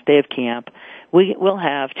 the last day of camp, we'll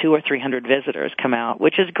have 200 or 300 visitors come out,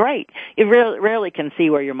 which is great. You rarely can see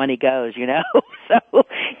where your money goes,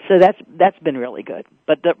 So that's been really good.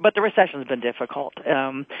 But the recession's been difficult,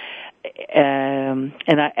 and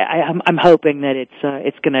I'm hoping that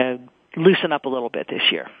it's going to loosen up a little bit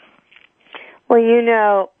this year.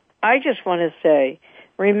 Well, I just want to say,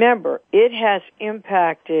 remember, it has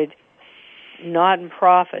impacted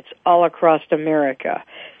nonprofits all across America.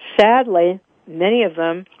 Sadly, many of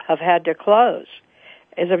them have had to close.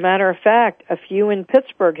 As a matter of fact, a few in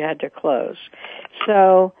Pittsburgh had to close.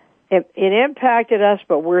 So it impacted us,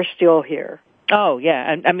 but we're still here. Oh,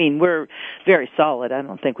 yeah. And I mean, we're very solid. I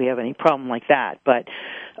don't think we have any problem like that. But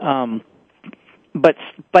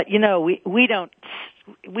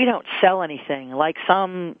we don't sell anything like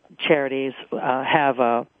some charities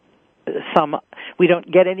have. We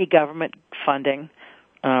don't get any government funding.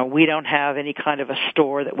 We don't have any kind of a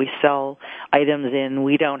store that we sell items in.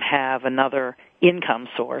 We don't have another income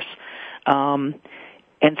source. And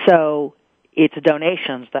so it's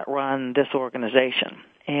donations that run this organization.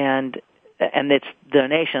 And it's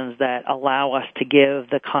donations that allow us to give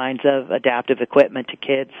the kinds of adaptive equipment to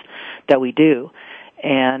kids that we do.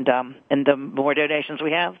 And the more donations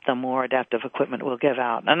we have, the more adaptive equipment we'll give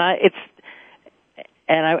out. And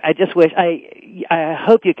I just wish I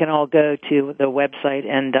hope you can all go to the website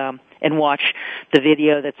and watch the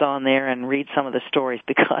video that's on there and read some of the stories,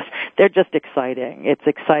 because they're just exciting. It's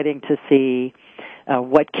exciting to see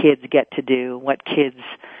what kids get to do, what kids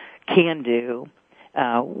can do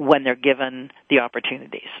when they're given the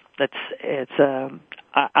opportunities. I'm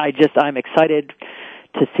excited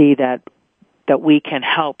to see that we can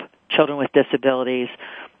help children with disabilities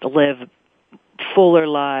live fuller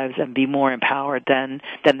lives and be more empowered than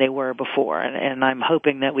they were before. And I'm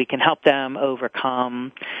hoping that we can help them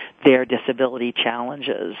overcome their disability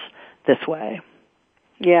challenges this way.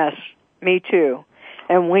 Yes, me too.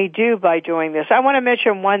 And we do by doing this. I want to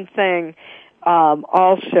mention one thing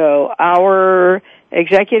also. Our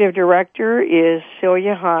executive director is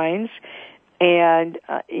Celia Hines. And,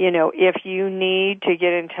 if you need to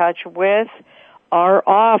get in touch with our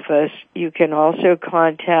office, you can also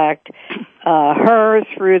contact her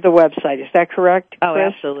through the website. Is that correct, Chris? Oh,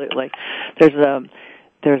 absolutely.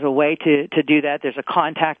 There's a way to do that. There's a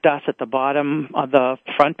contact us at the bottom of the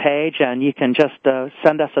front page, and you can just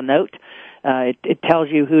send us a note. It tells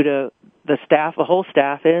you who the whole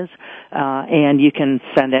staff is, and you can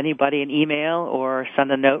send anybody an email or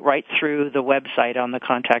send a note right through the website on the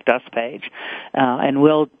Contact Us page, and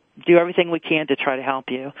we'll do everything we can to try to help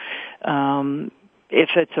you.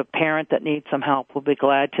 If it's a parent that needs some help, we'll be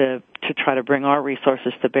glad to try to bring our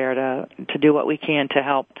resources to bear to do what we can to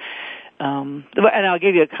help. And I'll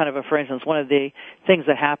give you for instance, one of the things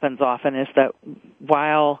that happens often is that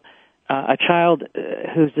while a child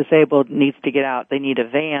who's disabled needs to get out, they need a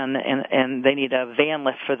van, and they need a van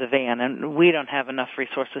lift for the van. And we don't have enough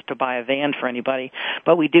resources to buy a van for anybody,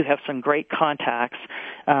 but we do have some great contacts.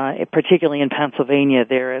 Particularly in Pennsylvania,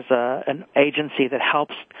 there is an agency that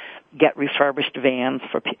helps get refurbished vans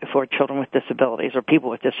for children with disabilities or people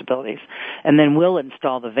with disabilities, and then we'll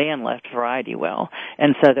install the van lift, Variety will,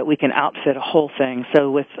 and so that we can outfit a whole thing. So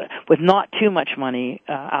with not too much money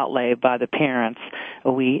outlay by the parents,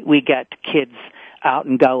 we get kids out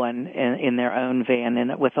and going in their own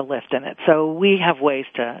van with a lift in it. So we have ways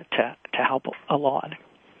to help a lot.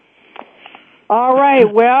 All right.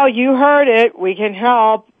 Well, you heard it. We can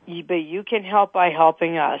help, but you can help by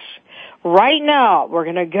helping us. Right now, we're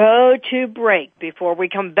going to go to break before we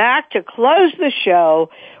come back to close the show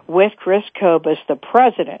with Chris Kobus, the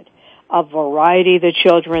president of Variety, the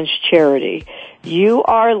children's charity. You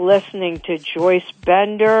are listening to Joyce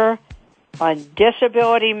Bender on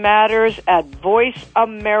Disability Matters at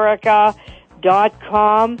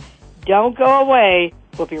voiceamerica.com. Don't go away.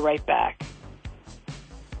 We'll be right back.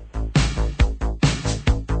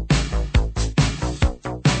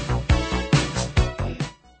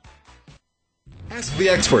 Ask the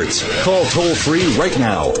experts. Call toll-free right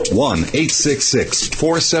now,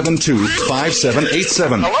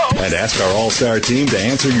 1-866-472-5787. And ask our All-Star team to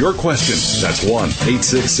answer your question. That's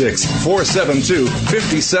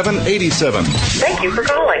 1-866-472-5787. Thank you for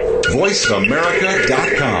calling.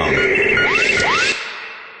 VoiceAmerica.com.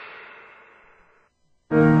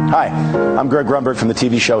 Hi, I'm Greg Grunberg from the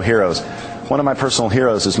TV show Heroes. One of my personal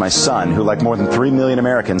heroes is my son, who, like more than 3 million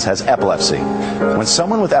Americans, has epilepsy. When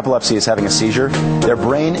someone with epilepsy is having a seizure, their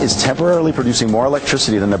brain is temporarily producing more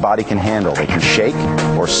electricity than their body can handle. They can shake,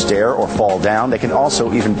 or stare, or fall down. They can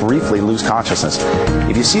also even briefly lose consciousness.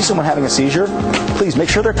 If you see someone having a seizure, please make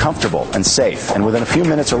sure they're comfortable and safe. And within a few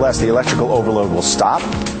minutes or less, the electrical overload will stop,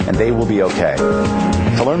 and they will be okay.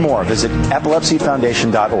 To learn more, visit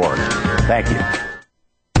epilepsyfoundation.org. Thank you.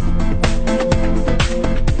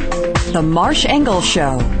 The Marsh Engel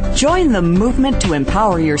Show. Join the movement to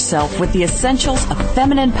empower yourself with the essentials of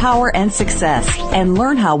feminine power and success, and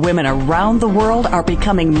learn how women around the world are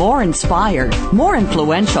becoming more inspired, more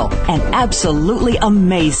influential, and absolutely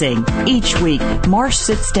amazing. Each week, Marsh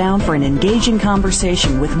sits down for an engaging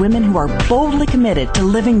conversation with women who are boldly committed to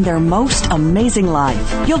living their most amazing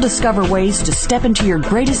life. You'll discover ways to step into your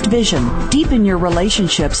greatest vision, deepen your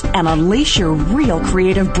relationships, and unleash your real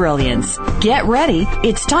creative brilliance. Get ready.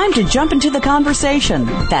 It's time to jump into the conversation.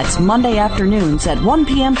 That's Monday afternoons at 1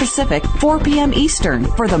 p.m. Pacific, 4 p.m. Eastern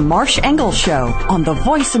for the Marsh Engel Show on the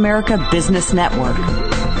Voice America Business Network.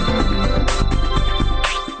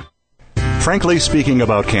 Frankly Speaking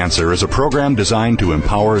About Cancer is a program designed to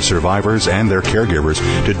empower survivors and their caregivers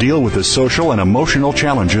to deal with the social and emotional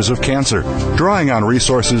challenges of cancer. Drawing on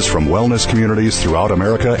resources from wellness communities throughout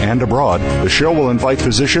America and abroad, the show will invite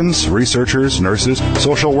physicians, researchers, nurses,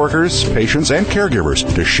 social workers, patients, and caregivers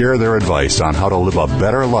to share their advice on how to live a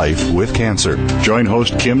better life with cancer. Join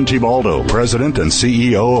host Kim Tibaldo, President and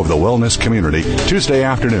CEO of the Wellness Community, Tuesday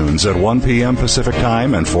afternoons at 1 p.m. Pacific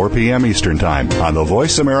Time and 4 p.m. Eastern Time on the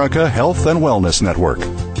Voice America Health and Wellness Network.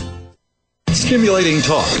 Stimulating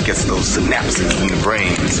talk. It gets those synapses in the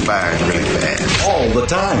brain firing really fast. All the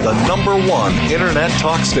time. The #1 Internet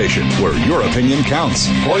talk station where your opinion counts.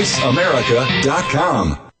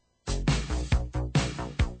 VoiceAmerica.com.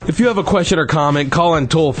 If you have a question or comment, call in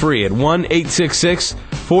toll free at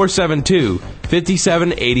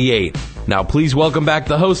 1-866-472-5788. Now please welcome back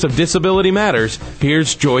the host of Disability Matters.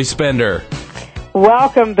 Here's Joyce Bender.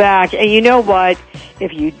 Welcome back. And you know what?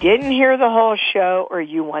 If you didn't hear the whole show or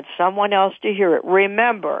you want someone else to hear it,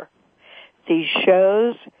 remember, these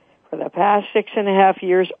shows for the past 6.5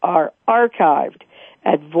 years are archived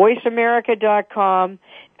at voiceamerica.com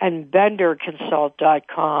and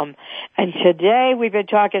benderconsult.com. And today we've been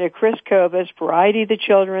talking to Chris Kobus, Variety the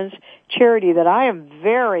Children's charity that I am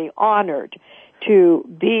very honored to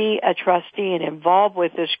be a trustee and involved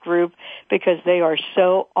with this group because they are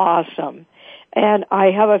so awesome. And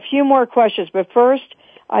I have a few more questions, but first,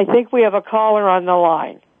 I think we have a caller on the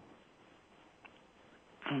line.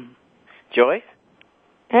 Joyce?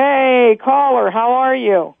 Hey, caller, how are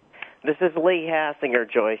you? This is Lee Hassinger,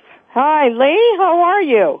 Joyce. Hi, Lee, how are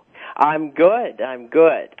you? I'm good. I'm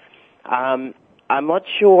not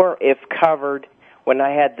sure if covered when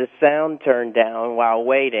I had the sound turned down while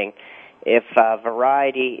waiting, if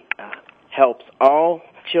Variety helps all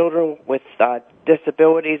children with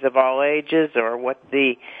disabilities of all ages, or what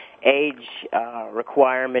the age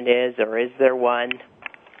requirement is, or is there one?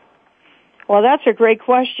 Well, that's a great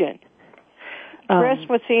question. Chris,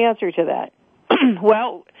 what's the answer to that?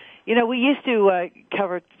 Well, you know, we used to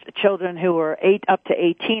cover children who were up to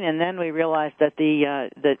 18, and then we realized that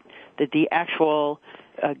the actual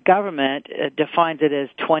government defines it as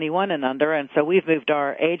 21 and under, and so we've moved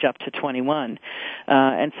our age up to 21.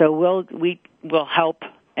 And so we'll help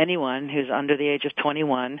anyone who's under the age of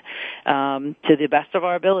 21 to the best of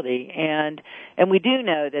our ability. And we do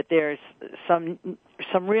know that there's some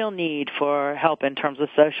real need for help in terms of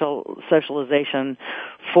socialization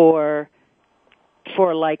for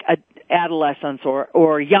like adolescents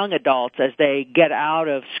or young adults as they get out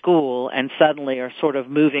of school and suddenly are sort of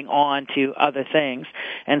moving on to other things.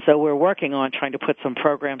 And so we're working on trying to put some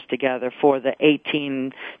programs together for the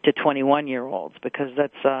 18 to 21-year-olds, because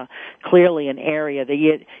that's clearly an area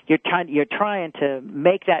that you're trying to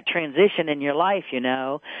make that transition in your life, you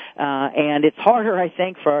know. And it's harder, I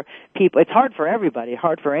think, for people. It's hard for everybody,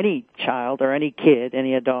 hard for any child or any kid,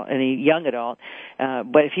 any adult, any young adult.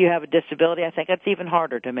 But if you have a disability, I think it's even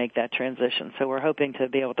harder to make that transition. So we're hoping to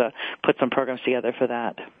be able to put some programs together for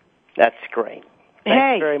that. That's great.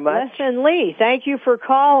 Thanks very much. Listen, Lee, thank you for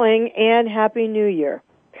calling, and Happy New Year.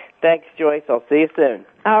 Thanks, Joyce. I'll see you soon.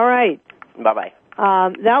 All right. Bye-bye.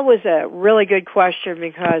 That was a really good question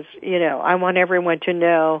because, I want everyone to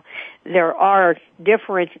know there are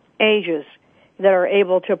different ages that are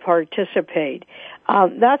able to participate.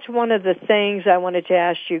 That's one of the things I wanted to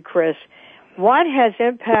ask you, Chris. What has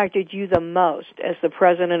impacted you the most as the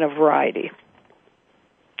president of Variety?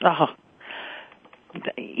 I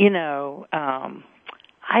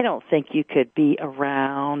don't think you could be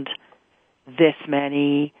around this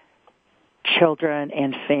many children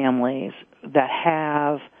and families that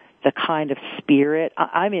have the kind of spirit.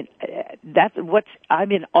 I'm in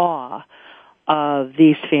awe of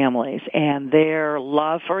these families and their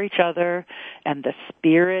love for each other and the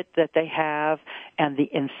spirit that they have and the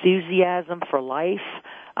enthusiasm for life.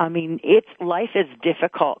 Life is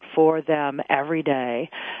difficult for them every day.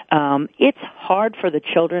 It's hard for the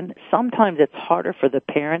children. Sometimes it's harder for the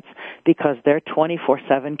parents because they're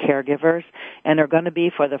 24/7 caregivers and are going to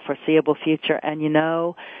be for the foreseeable future. And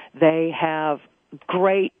they have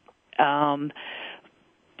great,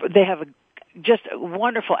 they have just a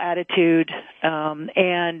wonderful attitude,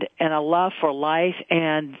 and a love for life,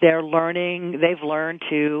 and they've learned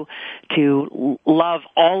to love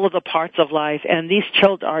all of the parts of life, and these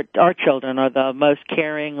children, our children are the most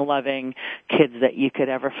caring, loving kids that you could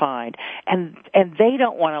ever find. And they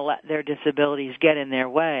don't want to let their disabilities get in their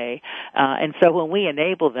way. And so when we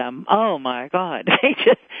enable them, oh my God,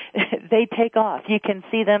 they take off. You can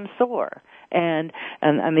see them soar. And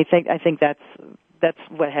I think that's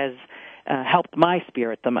what has helped my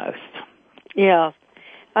spirit the most. Yeah.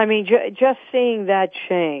 Just seeing that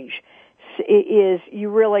change is, you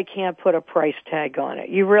really can't put a price tag on it.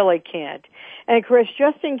 You really can't. And Chris,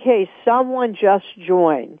 just in case someone just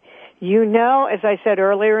joined, as I said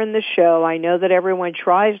earlier in the show, I know that everyone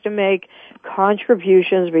tries to make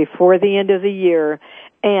contributions before the end of the year.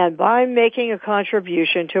 And by making a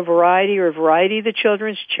contribution to Variety or Variety the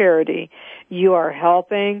Children's Charity, you are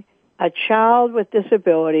helping a child with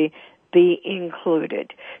disability be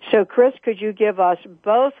included. So, Chris, could you give us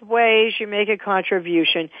both ways you make a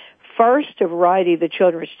contribution, first to Variety the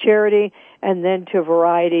Children's Charity and then to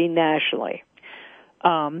Variety nationally?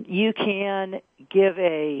 You can give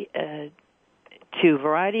to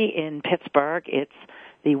Variety in Pittsburgh.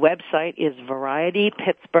 The website is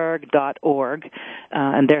varietypittsburgh.org,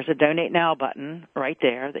 and there's a Donate Now button right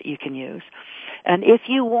there that you can use. And if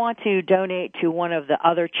you want to donate to one of the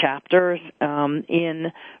other chapters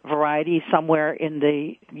in Variety somewhere in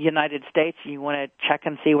the United States, you want to check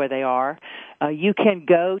and see where they are, you can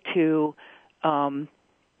go to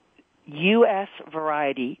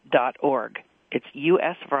usvariety.org. It's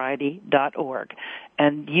usvariety.org.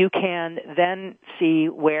 And you can then see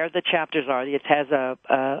where the chapters are. It has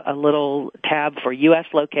a little tab for U.S.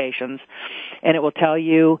 locations, and it will tell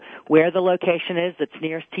you where the location is that's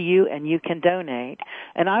nearest to you, and you can donate.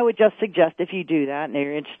 And I would just suggest, if you do that and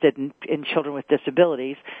you're interested in children with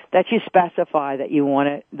disabilities, that you specify that you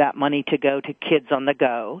want that money to go to Kids on the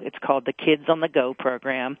Go. It's called the Kids on the Go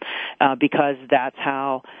program, because that's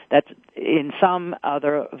in some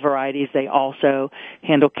other varieties they also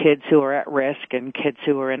handle kids who are at risk and kids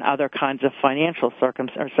who are in other kinds of financial or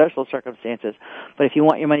social circumstances. But if you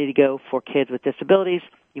want your money to go for kids with disabilities,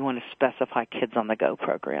 you want to specify Kids on the Go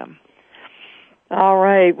program. All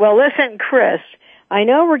right. Well, listen, Chris, I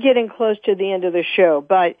know we're getting close to the end of the show,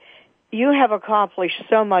 but you have accomplished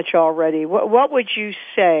so much already. What would you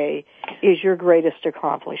say is your greatest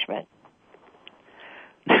accomplishment?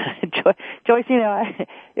 Joyce,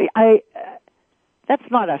 I that's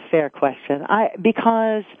not a fair question.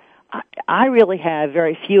 Because I really have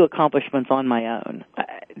very few accomplishments on my own.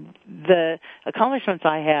 The accomplishments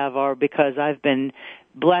I have are because I've been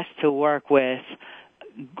blessed to work with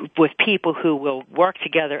people who will work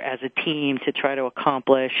together as a team to try to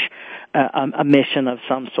accomplish a mission of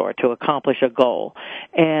some sort, to accomplish a goal.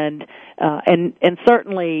 And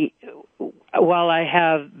certainly, while I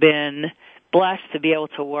have been blessed to be able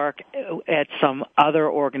to work at some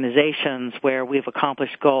other organizations where we've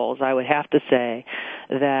accomplished goals, I would have to say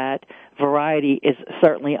that Variety is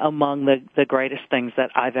certainly among the greatest things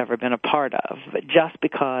that I've ever been a part of. Just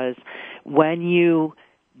because when you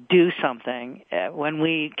do something, when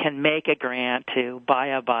we can make a grant to buy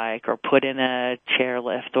a bike or put in a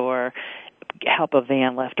chairlift or help a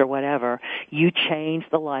van lift or whatever, you change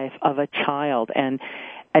the life of a child and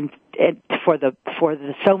for the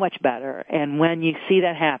so much better. And when you see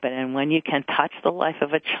that happen, and when you can touch the life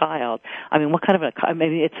of a child, what kind of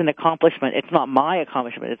it's an accomplishment. It's not my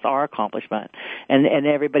accomplishment; it's our accomplishment, and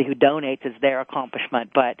everybody who donates is their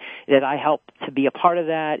accomplishment. But that I help to be a part of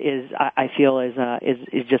that I feel is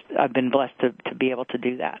just, I've been blessed to be able to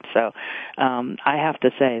do that. So I have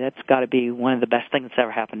to say that's got to be one of the best things that's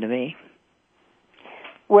ever happened to me.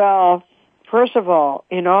 Well, first of all,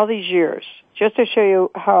 in all these years, just to show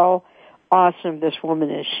you how awesome this woman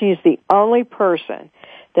is, she's the only person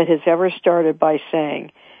that has ever started by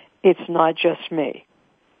saying, it's not just me.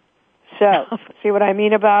 So, see what I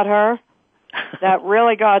mean about her? That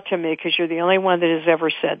really got to me because you're the only one that has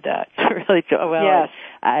ever said that. Really? Well, yes.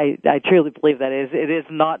 I truly believe that it is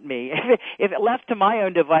not me. If it left to my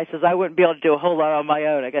own devices, I wouldn't be able to do a whole lot on my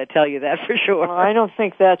own. I got to tell you that for sure. Well, I don't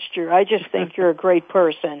think that's true. I just think you're a great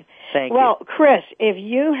person. Thank you. Well, Chris, if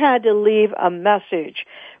you had to leave a message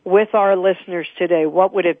with our listeners today,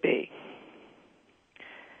 what would it be?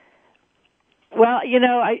 Well,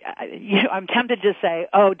 I'm tempted to say,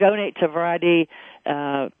 donate to Variety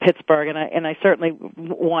Pittsburgh, and I certainly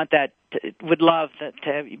want that, would love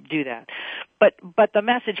to do that. But the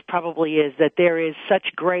message probably is that there is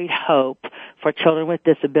such great hope for children with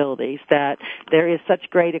disabilities, that there is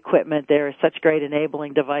such great equipment, there is such great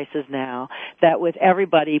enabling devices now, that with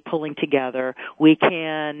everybody pulling together, we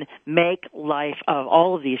can make life of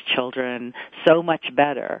all of these children so much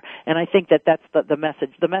better. And I think that that's the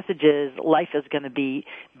message. The message is life is going to be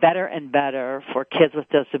better and better for kids with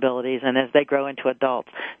disabilities and as they grow into adult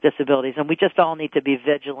disabilities. And we just all need to be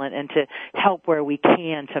vigilant and to help where we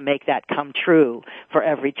can to make that come true for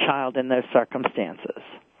every child in those circumstances.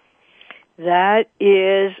 That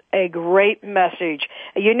is a great message.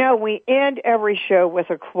 We end every show with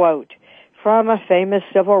a quote from a famous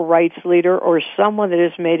civil rights leader or someone that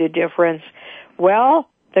has made a difference. Well,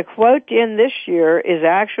 the quote in this year is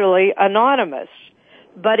actually anonymous,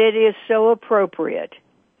 but it is so appropriate.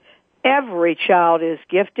 Every child is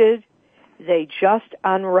gifted. They just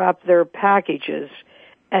unwrap their packages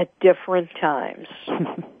at different times.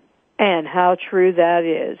 And how true that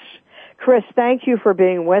is. Chris, thank you for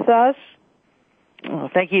being with us. Oh,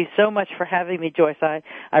 thank you so much for having me, Joyce.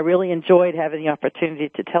 I really enjoyed having the opportunity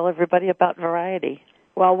to tell everybody about Variety.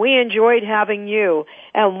 Well, we enjoyed having you.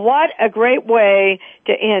 And what a great way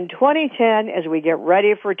to end 2010 as we get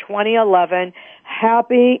ready for 2011.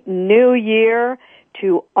 Happy New Year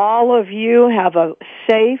to all of you. Have a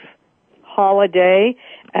safe holiday.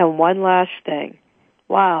 And one last thing.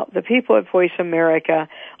 Wow, the people at Voice America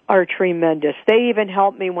are tremendous. They even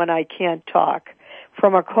help me when I can't talk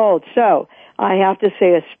from a cold. So I have to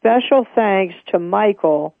say a special thanks to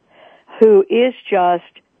Michael, who is just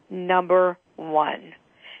number one.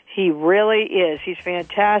 He really is. He's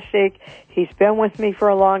fantastic. He's been with me for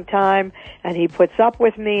a long time, and he puts up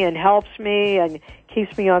with me and helps me and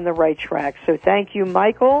keeps me on the right track. So thank you,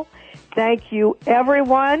 Michael. Thank you,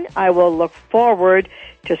 everyone. I will look forward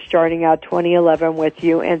to starting out 2011 with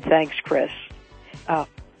you, and thanks, Chris. Oh,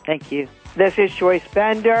 thank you. This is Joyce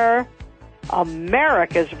Bender,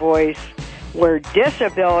 America's Voice, where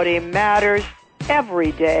disability matters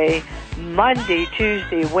every day, Monday,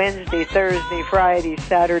 Tuesday, Wednesday, Thursday, Friday,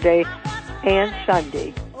 Saturday, and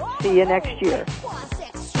Sunday. See you next year.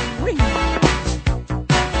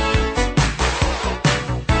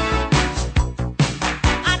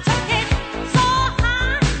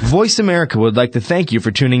 Voice America would like to thank you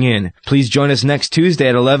for tuning in. Please join us next Tuesday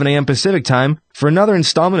at 11 a.m. Pacific Time for another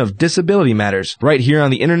installment of Disability Matters, right here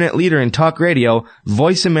on the internet leader in talk radio,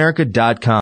 voiceamerica.com.